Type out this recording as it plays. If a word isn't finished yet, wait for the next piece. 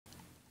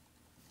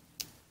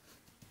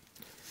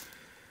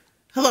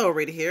Hello,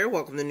 Rita here.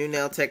 Welcome to New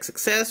Nail Tech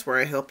Success, where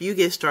I help you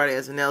get started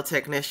as a nail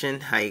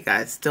technician. How you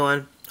guys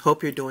doing?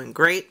 Hope you're doing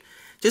great.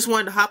 Just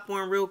wanted to hop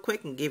on real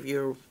quick and give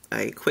you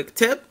a quick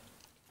tip.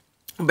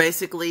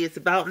 Basically, it's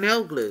about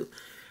nail glue.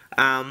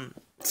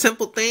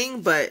 Simple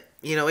thing, but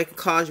you know, it can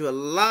cause you a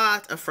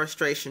lot of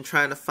frustration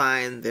trying to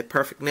find the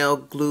perfect nail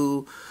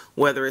glue,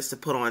 whether it's to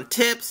put on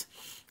tips,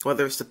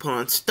 whether it's to put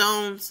on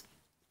stones,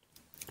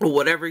 or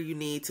whatever you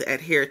need to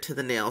adhere to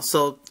the nail.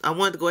 So I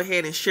wanted to go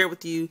ahead and share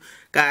with you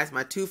guys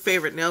my two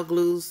favorite nail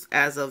glues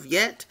as of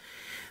yet.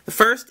 The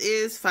first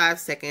is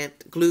 5-second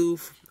glue.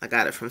 I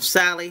got it from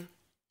Sally.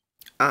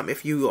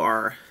 If you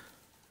are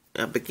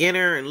a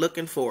beginner and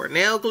looking for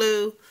nail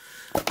glue,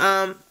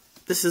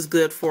 this is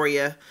good for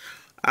you.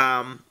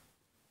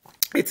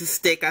 It's a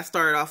stick. I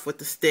started off with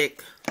the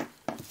stick.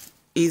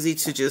 Easy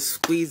to just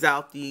squeeze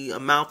out the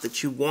amount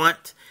that you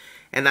want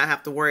and not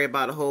have to worry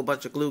about a whole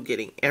bunch of glue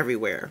getting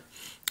everywhere.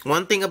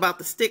 One thing about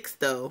the sticks,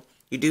 though,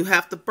 you do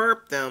have to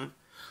burp them,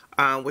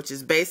 which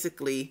is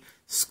basically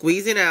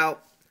squeezing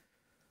out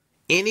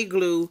any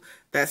glue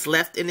that's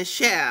left in the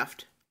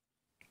shaft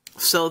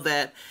so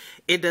that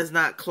it does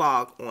not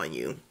clog on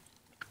you.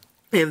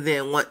 And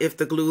then if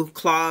the glue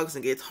clogs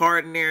and gets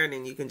hard in there,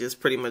 then you can just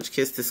pretty much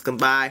kiss this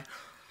goodbye,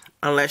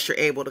 unless you're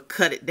able to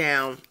cut it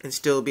down and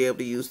still be able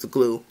to use the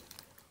glue.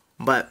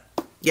 But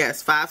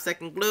yes,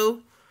 5-second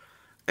glue,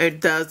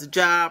 it does the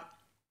job.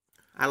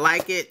 I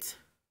like it.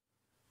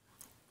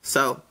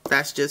 So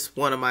that's just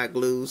one of my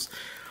glues.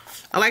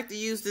 I like to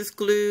use this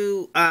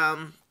glue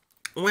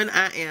when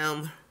I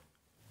am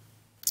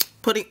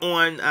putting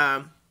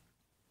on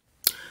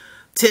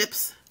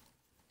tips,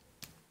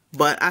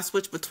 but I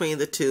switch between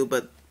the two,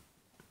 but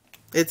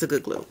it's a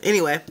good glue.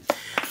 Anyway,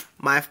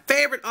 my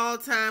favorite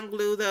all-time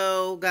glue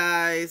though,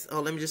 guys, oh,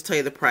 let me just tell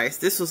you the price.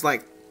 This was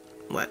like,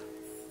 what,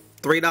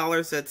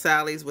 $3 at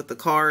Sally's with the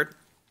card.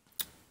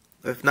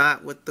 If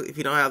not, if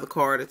you don't have the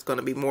card, it's going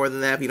to be more than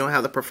that if you don't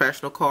have the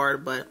professional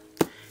card, but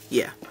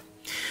yeah.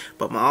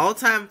 But my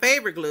all-time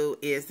favorite glue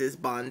is this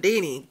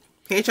Bondini.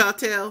 Can't y'all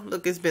tell?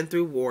 Look, it's been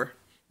through war,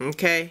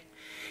 okay?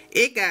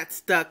 It got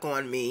stuck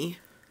on me,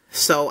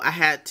 so I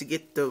had to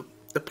get the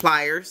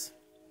pliers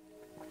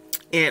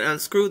and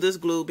unscrew this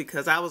glue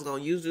because I was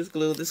going to use this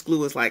glue. This glue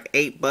was like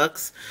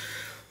 $8.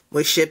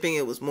 With shipping,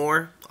 it was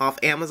more off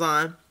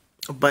Amazon.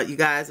 But you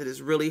guys, it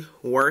is really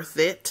worth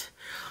it.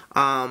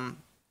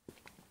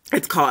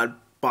 It's called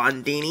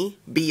Bondini,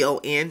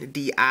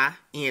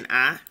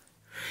 B-O-N-D-I-N-I.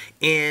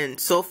 And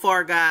so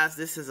far, guys,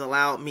 this has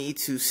allowed me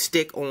to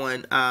stick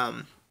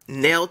on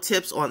nail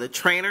tips on the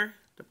trainer,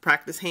 the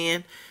practice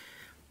hand.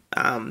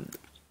 And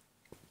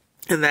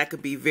that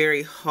could be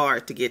very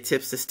hard to get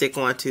tips to stick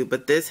onto.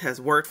 But this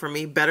has worked for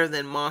me better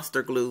than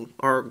Monster Glue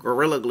or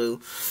Gorilla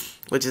Glue,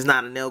 which is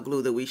not a nail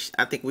glue that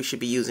I think we should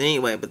be using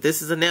anyway. But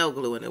this is a nail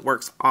glue, and it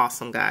works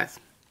awesome, guys.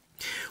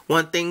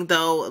 One thing,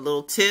 though, a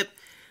little tip,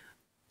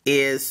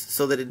 is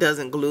so that it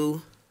doesn't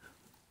glue,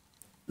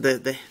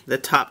 the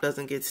top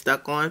doesn't get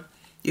stuck on.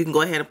 You can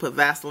go ahead and put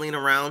Vaseline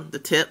around the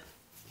tip,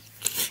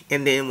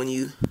 and then when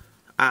you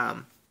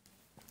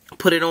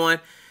put it on,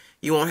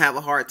 you won't have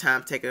a hard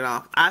time taking it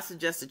off. I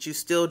suggest that you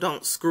still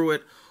don't screw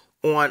it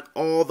on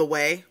all the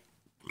way,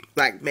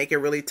 like make it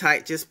really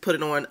tight. Just put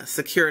it on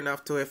secure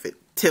enough to if it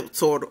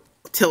tilts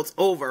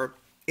over,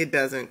 it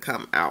doesn't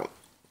come out.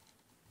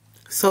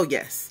 So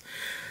yes,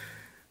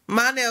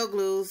 my nail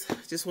glues,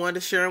 just wanted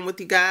to share them with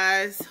you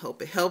guys.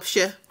 Hope it helps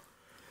you.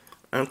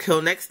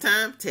 Until next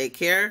time, take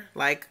care,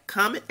 like,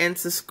 comment, and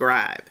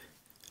subscribe.